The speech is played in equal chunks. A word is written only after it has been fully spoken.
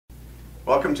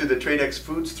Welcome to the Tradex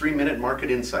Foods 3-Minute Market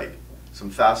Insight.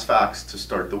 Some fast facts to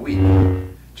start the week.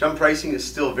 Chum pricing is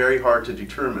still very hard to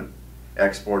determine.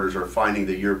 Exporters are finding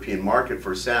the European market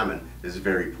for salmon is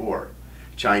very poor.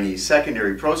 Chinese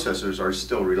secondary processors are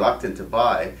still reluctant to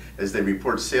buy as they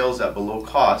report sales at below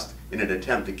cost in an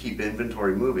attempt to keep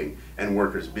inventory moving and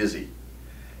workers busy.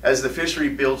 As the fishery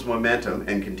builds momentum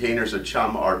and containers of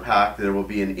chum are packed, there will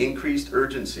be an increased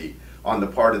urgency on the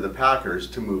part of the packers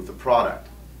to move the product.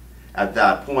 At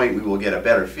that point, we will get a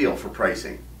better feel for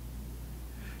pricing.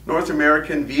 North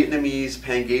American Vietnamese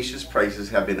pangasius prices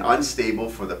have been unstable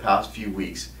for the past few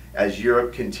weeks as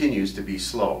Europe continues to be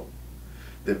slow.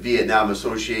 The Vietnam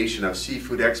Association of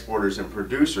Seafood Exporters and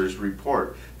Producers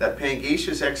report that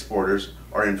pangasius exporters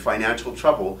are in financial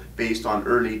trouble based on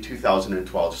early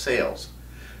 2012 sales.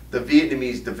 The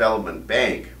Vietnamese Development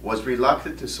Bank was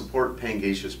reluctant to support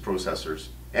pangasius processors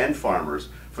and farmers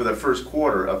for the first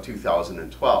quarter of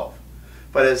 2012,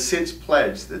 but has since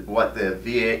pledged that what the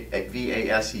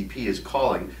VASEP is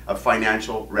calling a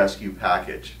financial rescue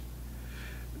package.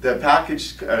 The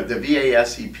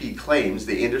VASEP claims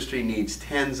the industry needs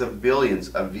tens of billions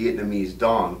of Vietnamese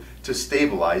dong to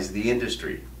stabilize the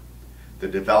industry. The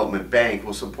Development Bank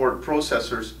will support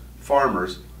processors,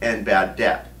 farmers, and bad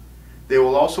debt. They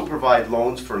will also provide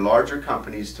loans for larger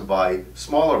companies to buy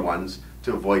smaller ones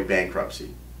to avoid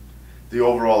bankruptcy. The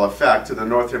overall effect to the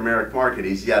North American market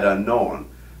is yet unknown,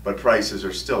 but prices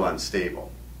are still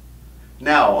unstable.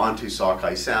 Now on to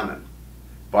Sockeye salmon.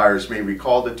 Buyers may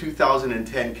recall the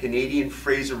 2010 Canadian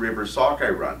Fraser River Sockeye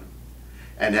run.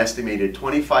 An estimated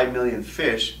 25 million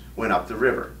fish went up the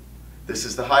river. This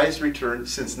is the highest return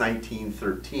since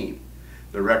 1913.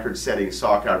 The record-setting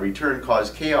sockeye return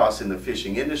caused chaos in the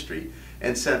fishing industry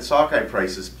and sent sockeye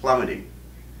prices plummeting.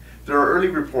 There are early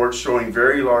reports showing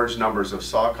very large numbers of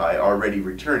sockeye already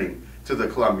returning to the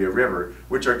Columbia River,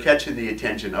 which are catching the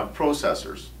attention of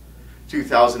processors.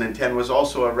 2010 was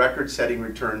also a record-setting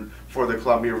return for the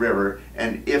Columbia River,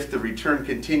 and if the return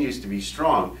continues to be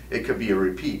strong, it could be a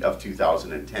repeat of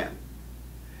 2010.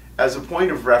 As a point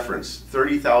of reference,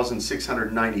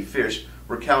 30,690 fish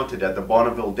were counted at the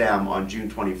Bonneville Dam on June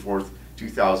 24,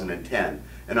 2010,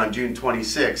 and on June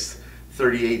 26,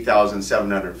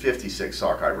 38,756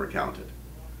 sockeye were counted.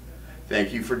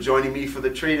 Thank you for joining me for the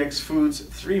Tradex Foods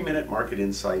 3-Minute Market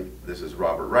Insight. This is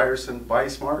Robert Reierson. Buy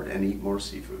smart and eat more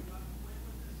seafood.